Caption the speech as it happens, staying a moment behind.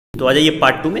तो आ जाइए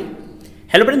पार्ट 2 में।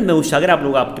 हेलो फ्रेंड्स, मैं सागर, आप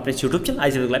लोग आपके अपने यूट्यूब चैनल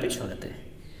icvs पे स्वागत है।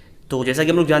 तो जैसा कि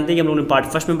हम लोग जानते हैं कि हम लोगों ने पार्ट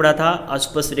फर्स्ट में पढ़ा था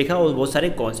अस्पर्श रेखा और बहुत सारे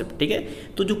कॉन्सेप्ट, ठीक है।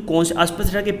 तो जो अस्पर्श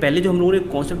रेखा के पहले जो हम लोगों ने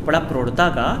कॉन्सेप्ट पढ़ा प्रवणता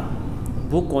का,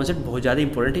 वो कॉन्सेप्ट बहुत ज़्यादा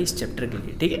इंपॉर्टेंट है इस चैप्टर के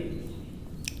लिए, ठीक है।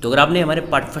 तो अगर आपने हमारे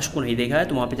पार्ट फर्स्ट को नहीं देखा है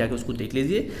तो वहाँ पे जाके उसको देख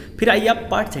लीजिए, फिर आइए आप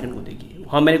पार्ट सेकंड को देखिए।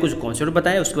 हाँ, मैंने कुछ कॉन्सेप्ट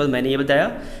बताया, उसके बाद मैंने ये बताया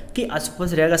कि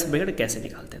अस्पर्श रेखा का समीकरण कैसे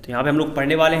निकालते हैं। तो यहाँ पे हम लोग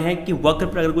पढ़ने वाले हैं कि वक्र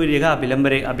पर अगर कोई रेखा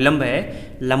अभिलंब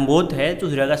है, लंबोत है, तो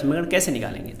उस रेखा का समीकरण कैसे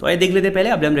निकालेंगे। तो आइए देख लेते हैं पहले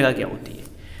अभिलंब रेखा क्या होती है।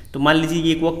 तो मान लीजिए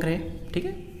ये एक वक्र है, ठीक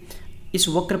है। इस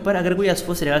वक्र पर अगर कोई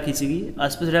अस्पर्श रेखा खींचेगी,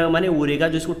 अस्पर्श रेखा माने वो रेखा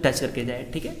जो इसको टच करके जाए,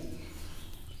 ठीक है।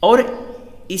 और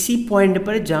इसी पॉइंट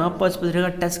पर जहाँ पर अस्पर्श रेखा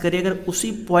टच करे, अगर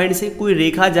उसी पॉइंट से कोई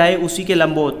रेखा जाए उसी के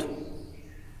लंबवत,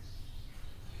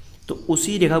 तो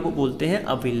उसी रेखा को बोलते हैं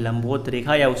अभिलंबोत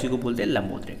रेखा या उसी को बोलते हैं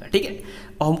लंबोत रेखा, ठीक है।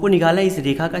 और हमको निकालना है इस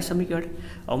रेखा का समीकरण।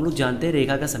 और हम लोग जानते हैं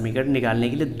रेखा का समीकरण निकालने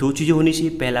के लिए दो चीज़ें होनी चाहिए,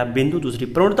 पहला बिंदु, दूसरी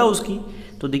प्रवणता उसकी।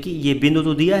 तो देखिए ये बिंदु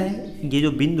तो दिया है, ये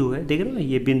जो बिंदु है देख रहे हो ना,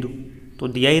 ये बिंदु तो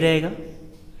दिया ही रहेगा,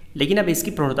 लेकिन अब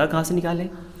इसकी प्रवणता कहाँ से निकालें।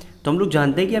 तो हम लोग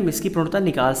जानते हैं कि हम इसकी प्रवणता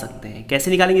निकाल सकते हैं।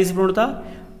 कैसे निकालेंगे इसकी प्रवणता?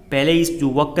 पहले इस जो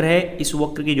वक्र है, इस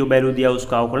वक्र की जो वैल्यू दिया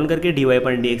उसका अवकलन करके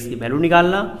dy/dx की वैल्यू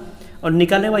निकालना, और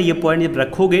निकालने के बाद ये पॉइंट जब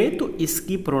रखोगे तो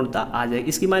इसकी प्रवणता आ जाएगी।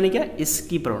 इसकी माने क्या?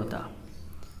 इसकी प्रवणता,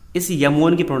 इस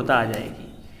यम1 की प्रवणता आ जाएगी।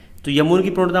 तो यम1 की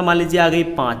प्रवणता मान लीजिए आ गई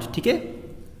 5, ठीक है।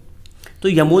 तो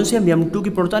यम1 से हम यम2 की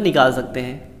प्रवणता निकाल सकते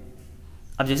हैं।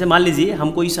 अब जैसे मान लीजिए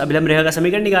हमको इस अभिलंब रेखा का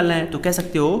समीकरण निकालना है, तो कह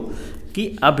सकते हो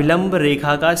कि अभिलंब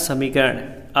रेखा का समीकरण,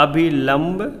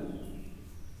 अभिलंब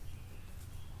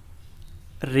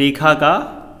रेखा का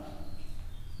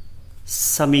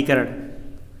समीकरण,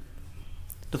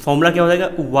 तो फॉर्मूला क्या हो जाएगा?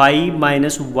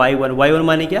 y-y1। y1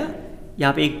 माने क्या?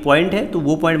 यहाँ पे एक पॉइंट है, तो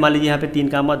वो पॉइंट मान लीजिए यहाँ पे 3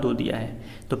 का 2 दिया है,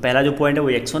 तो पहला जो पॉइंट है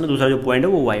वो x1 है, दूसरा जो पॉइंट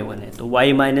है वो y1 है। तो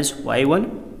y-y1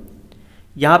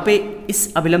 यहाँ पे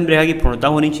इस अभिलंब रेखा की प्रवणता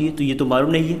होनी चाहिए। तो ये तो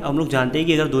मालूम नहीं है। हम लोग जानते हैं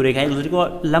कि अगर दो रेखाएं दूसरे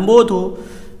को लंबवत हो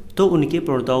तो उनके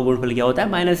प्रवणताओं का गुणनफल क्या होता है?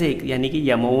 -1, यानी कि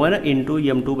यम1 इंटू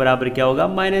यम2 बराबर क्या होगा?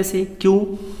 -1। क्यों?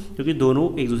 क्योंकि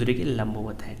दोनों एक दूसरे के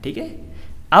लंबवत हैं, ठीक है।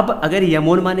 अब अगर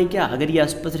यम1 माने क्या? अगर ये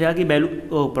अस्पर्श रेखा की वैल्यू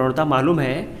प्रवणता मालूम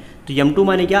है, तो यम2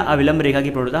 माने क्या? अभिलंब रेखा की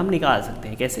प्रवणता हम निकाल सकते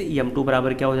हैं। कैसे? यम2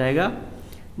 बराबर क्या हो जाएगा?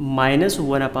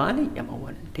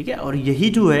 -1/यम1, ठीक है। और यही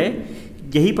जो है,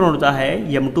 यही प्रवणता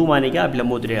है यम2 माने क्या?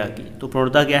 अभिलंबोत रेखा की। तो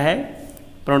प्रवणता क्या है?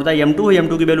 प्रवणता यम2 है,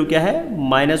 यम2 की वैल्यू क्या है?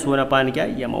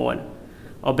 -1/यम1,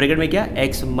 और ब्रैकेट में क्या?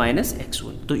 x -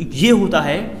 x1। तो ये होता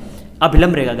है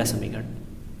अभिलंब रेखा का समीकरण,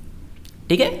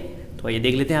 ठीक है। तो ये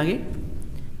देख लेते हैं आगे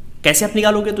कैसे आप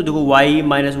निकालोगे। तो देखो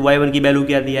y-y1 की वैल्यू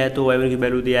क्या दिया है? तो y1 की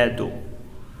वैल्यू दिया है 2,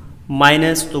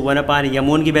 माइनस तो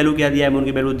 1/यम1 की वैल्यू क्या दिया है? यम1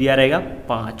 की वैल्यू दिया रहेगा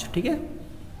 5, ठीक है।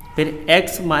 फिर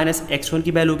x - x1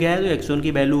 की वैल्यू क्या है? तो x1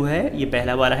 की वैल्यू है, ये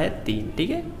पहला वाला है 3, ठीक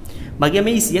है। बाकी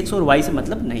हमें इस x और y से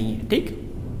मतलब नहीं है, ठीक।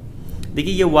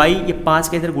 देखिए ये y, ये 5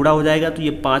 के इधर गुणा हो जाएगा तो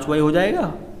ये 5y हो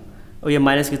जाएगा, और ये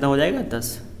माइनस कितना हो जाएगा?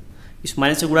 10। इस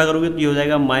माइनस से गुणा करोगे तो ये हो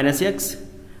जाएगा -x,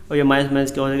 और ये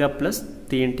माइनस क्या हो जाएगा?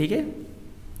 +3, ठीक है।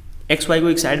 एक्स वाई को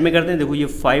एक साइड में करते हैं। देखो ये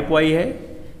 5y है,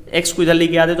 x को इधर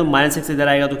लेके आते हैं तो -x इधर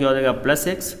आएगा तो क्या हो जाएगा?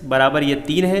 +x बराबर ये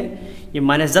 3 है, ये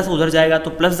 -10 उधर जाएगा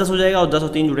तो +10 हो जाएगा, और 10 और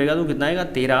 3 जुड़ेगा तो कितना आएगा?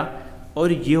 13।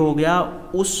 और ये हो गया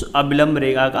उस अभिलंब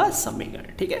रेखा का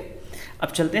समीकरण, ठीक है। अब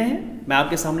चलते हैं, मैं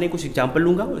आपके सामने कुछ एग्जाम्पल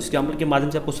लूँगा, उस एग्जाम्पल के माध्यम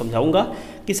से आपको समझाऊंगा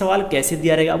कि सवाल कैसे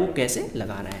दिया रहेगा, वो कैसे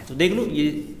लगाना है। तो देख लो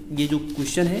ये जो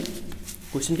क्वेश्चन है,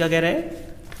 क्वेश्चन क्या कह रहा है,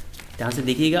 ध्यान से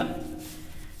देखिएगा।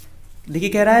 देखिए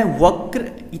कह रहा है वक्र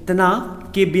इतना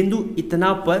के बिंदु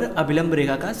इतना पर अभिलंब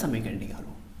रेखा का समीकरण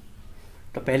निकालो।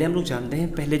 तो पहले हम लोग जानते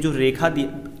हैं, पहले जो रेखा दी,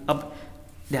 अब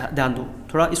ध्यान दो,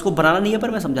 थोड़ा इसको बनाना नहीं है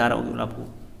पर मैं समझा रहा हूँ आपको।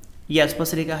 ये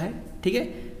अस्पर्श रेखा है, ठीक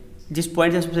है। जिस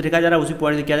पॉइंट से अस्पर्श रेखा जा रहा है उसी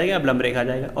पॉइंट से क्या जाएगा? अभिलंब रेखा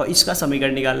जाएगा, और इसका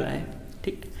समीकरण निकालना है,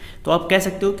 ठीक। तो आप कह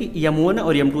सकते हो कि यम1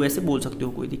 और यम2 ऐसे बोल सकते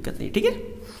हो, कोई दिक्कत नहीं, ठीक है।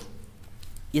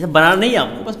 ये सब बनाना नहीं है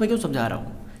आपको, बस मैं क्यों समझा रहा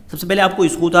हूँ। सबसे पहले आपको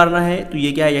इसको उतारना है, तो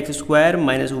ये क्या है? x² -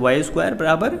 y²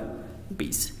 बराबर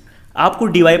 20। आपको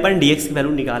dy/dx की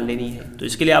वैल्यू निकाल लेनी है। तो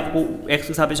इसके लिए आपको x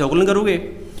के सापेक्ष अवकलन करोगे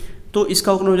तो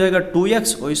इसका अवकलन हो जाएगा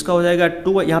 2x, और इसका हो जाएगा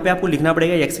 2। यहाँ पे आपको लिखना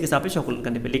पड़ेगा, x के सापेक्ष अवकलन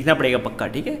करने पे लिखना पड़ेगा पक्का,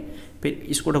 ठीक है। फिर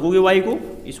इसको ढकोगे y को,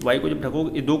 इस y को जब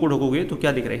ढकोगे, 2 को ढकोगे तो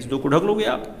क्या दिख रहा है? इस 2 को ढक लोगे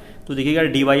आप तो दिखेगा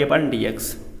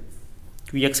dy/dx,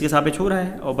 क्योंकि x के सापेक्ष हो रहा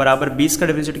है, और बराबर 20 का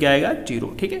डिफरेंशिएट क्या आएगा? 0,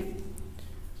 ठीक है।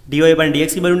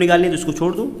 dy/dx की वैल्यू निकालनी है तो इसको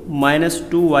छोड़ दो,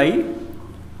 -2y,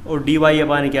 और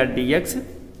dy/dx,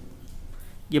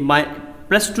 ये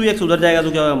 +2x उधर जाएगा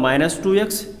तो क्या होगा?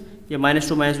 -2x, ये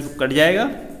 -2 कट जाएगा,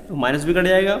 तो माइनस भी कट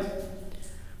जाएगा।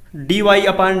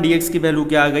 dy/dx की वैल्यू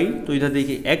क्या आ गई? तो इधर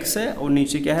देखिए x है और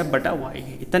नीचे क्या है? बटा y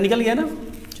है। इतना निकल गया ना।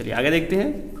 चलिए आगे देखते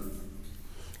हैं।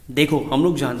 देखो हम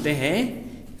लोग जानते हैं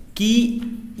कि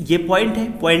ये पॉइंट है,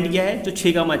 पॉइंट क्या है, जो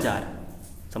 6,4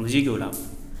 समझिए क्यों बोला,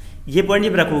 ये पॉइंट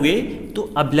जब रखोगे तो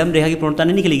अभिलंब रेखा की प्रवणता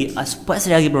नहीं निकलेगी, स्पर्श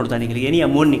रेखा की प्रवणता निकलेगी, यानी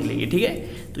अमोन निकलेगी। ठीक है,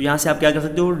 तो यहाँ से आप क्या कर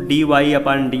सकते हो,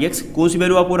 dy/dx कौन सी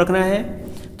वैल्यू आपको रखना है,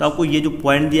 तो आपको ये जो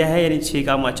पॉइंट दिया है यानी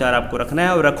 6,4 आपको रखना है,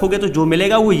 और रखोगे तो जो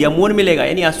मिलेगा वो यमोन मिलेगा,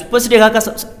 यानी स्पर्श रेखा का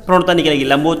प्रवणता निकलेगी,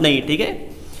 लंबवत नहीं। ठीक है,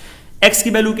 x की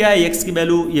वैल्यू क्या है, x की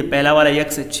वैल्यू ये पहला वाला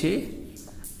x है 6,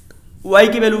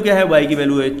 y की वैल्यू क्या है, y की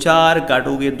वैल्यू है 4,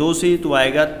 काटोगे 2 से तो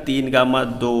आएगा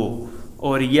 3,2,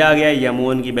 और ये आ गया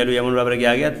यमोन की वैल्यू, यमोन बराबर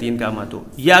क्या आ गया 3,2,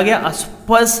 ये आ गया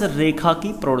स्पर्श रेखा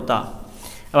की प्रवणता।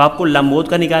 अब आपको लंबवत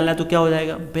का निकालना है तो क्या हो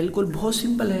जाएगा, बिल्कुल बहुत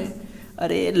सिंपल है।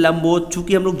 अरे लंबवत,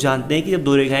 चूंकि हम लोग जानते हैं कि जब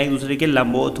दो रेखाएं एक दूसरे के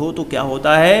लंबवत हो तो क्या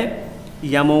होता है,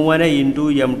 m1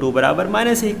 इंटू m2 बराबर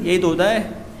 -1, यही तो होता है।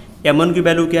 m1 की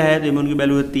वैल्यू क्या है, तो m1 की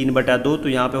वैल्यू है 3/2, तो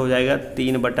यहाँ पे हो जाएगा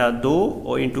 3/2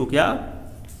 और इंटू क्या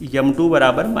m2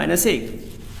 बराबर -1।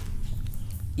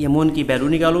 m1 की वैल्यू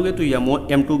निकालोगे तो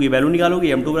m2 की वैल्यू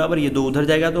निकालोगे, m2 बराबर ये 2 उधर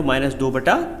जाएगा तो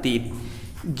 -2/3,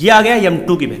 ये आ गया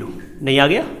m2 की वैल्यू, नहीं आ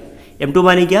गया m2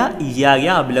 माने क्या, ये आ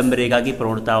गया अभिलंब रेखा की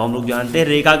प्रवणता। हम लोग जानते हैं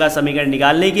रेखा का समीकरण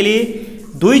निकालने के लिए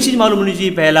दो ही चीज मालूम होनी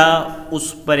चाहिए, पहला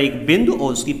उस पर एक बिंदु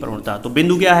और उसकी प्रवणता। तो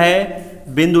बिंदु क्या है,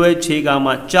 बिंदु है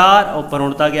 6,4 और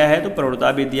प्रवणता क्या है, तो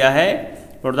प्रवणता भी दिया है,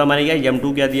 प्रवणता माने क्या,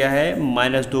 m2 क्या दिया है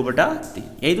 -2/3,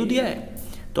 यही तो दिया है।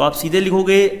 तो आप सीधे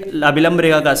लिखोगे अभिलंब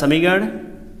रेखा का समीकरण,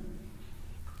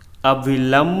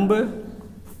 अभिलंब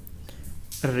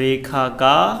रेखा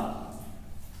का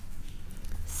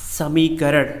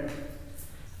समीकरण,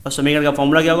 और समीकरण का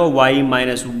फॉर्मूला क्या होगा,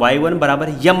 y-y1 बराबर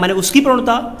यम माने उसकी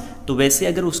प्रवणता। तो वैसे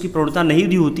अगर उसकी प्रवणता नहीं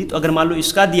दी होती तो अगर मान लो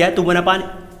इसका दिया है तो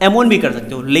 1/m1 भी कर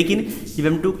सकते हो, लेकिन जब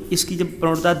m2 इसकी जब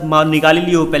प्रवणता निकाल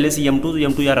ली हो पहले से m2, तो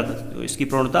m2 यहाँ रख सकते हो, इसकी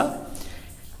प्रवणता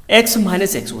x -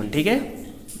 x1। ठीक है,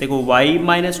 देखो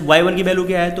y-y1 की वैल्यू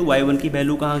क्या है, तो y1 की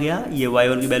वैल्यू कहाँ गया, ये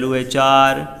y1 की वैल्यू है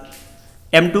 4,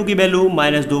 m2 की वैल्यू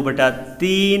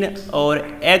 -2/3 और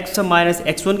x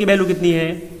 - x1 की वैल्यू कितनी है,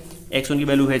 x1 की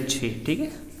वैल्यू है 6। ठीक है,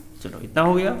 चलो इतना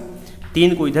हो गया,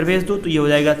 3 को इधर भेज दो तो ये हो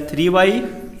जाएगा 3y,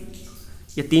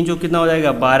 ये 3 चौक कितना हो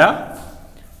जाएगा 12,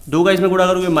 2 का इसमें गुणा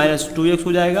करोगे -2x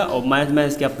हो जाएगा, और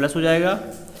माइनस क्या प्लस हो जाएगा,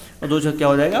 और 2 चौक क्या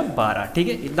हो जाएगा 12। ठीक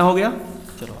है, इतना हो गया।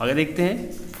 चलो आगे देखते हैं,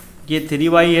 ये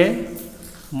 3y है,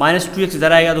 -2x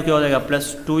इधर आएगा तो क्या हो जाएगा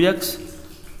 +2x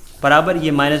बराबर,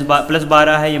 ये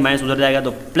 +12 है, ये माइनस उधर जाएगा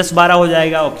तो +12 हो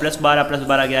जाएगा, और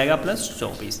 +12 क्या आएगा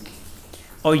 +24,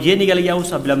 और ये निकल गया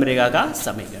उस अभिलंब रेखा का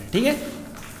समीकरण। ठीक है,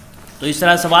 तो इस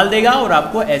तरह सवाल देगा और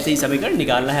आपको ऐसे ही समीकरण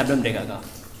निकालना है अभिलंब रेखा का।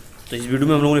 तो इस वीडियो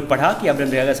में हम लोगों ने पढ़ा कि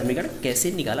अभिलंब रेखा का समीकरण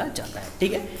कैसे निकाला जाता है।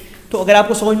 ठीक है, तो अगर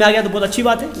आपको समझ में आ गया तो बहुत अच्छी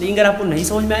बात है, लेकिन अगर आपको नहीं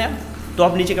समझ में आया तो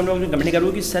आप नीचे कमेंट बॉक्स में कमेंट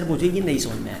करोगे कि सर मुझे ये नहीं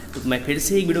समझ में आया, तो मैं फिर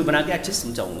से एक वीडियो बना के अच्छे से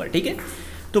समझाऊंगा। ठीक है,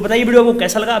 तो बताइए वीडियो आपको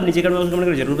कैसा लगा, आप नीचे कमेंट बॉक्स में कमेंट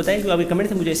कर जरूर बताइए, क्योंकि आपके कमेंट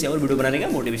से मुझे ऐसे और वीडियो बनाने का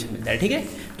मोटिवेशन मिलता है। ठीक है,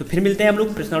 तो फिर मिलते हैं हम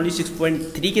लोग प्रश्नावली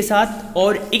 6.3 के साथ,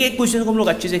 और एक एक क्वेश्चन को हम लोग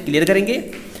अच्छे से क्लियर करेंगे।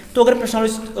 तो अगर प्रश्नावली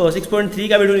 6.3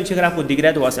 का वीडियो नीचे अगर आपको दिख रहा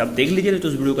है तो वहाँ से आप देख लीजिए, तो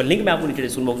उस वीडियो का लिंक मैं आपको नीचे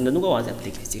डिस्क्रिप्शन बॉक्स में दे दूँगा, वहाँ से आप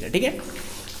देख लीजिएगा। ठीक है,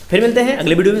 फिर मिलते हैं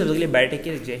अगले वीडियो में, तब तक के लिए बाय, टेक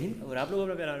केयर, जय हिंद, और आप लोग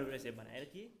अपना प्यार से बनाए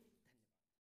रखिए।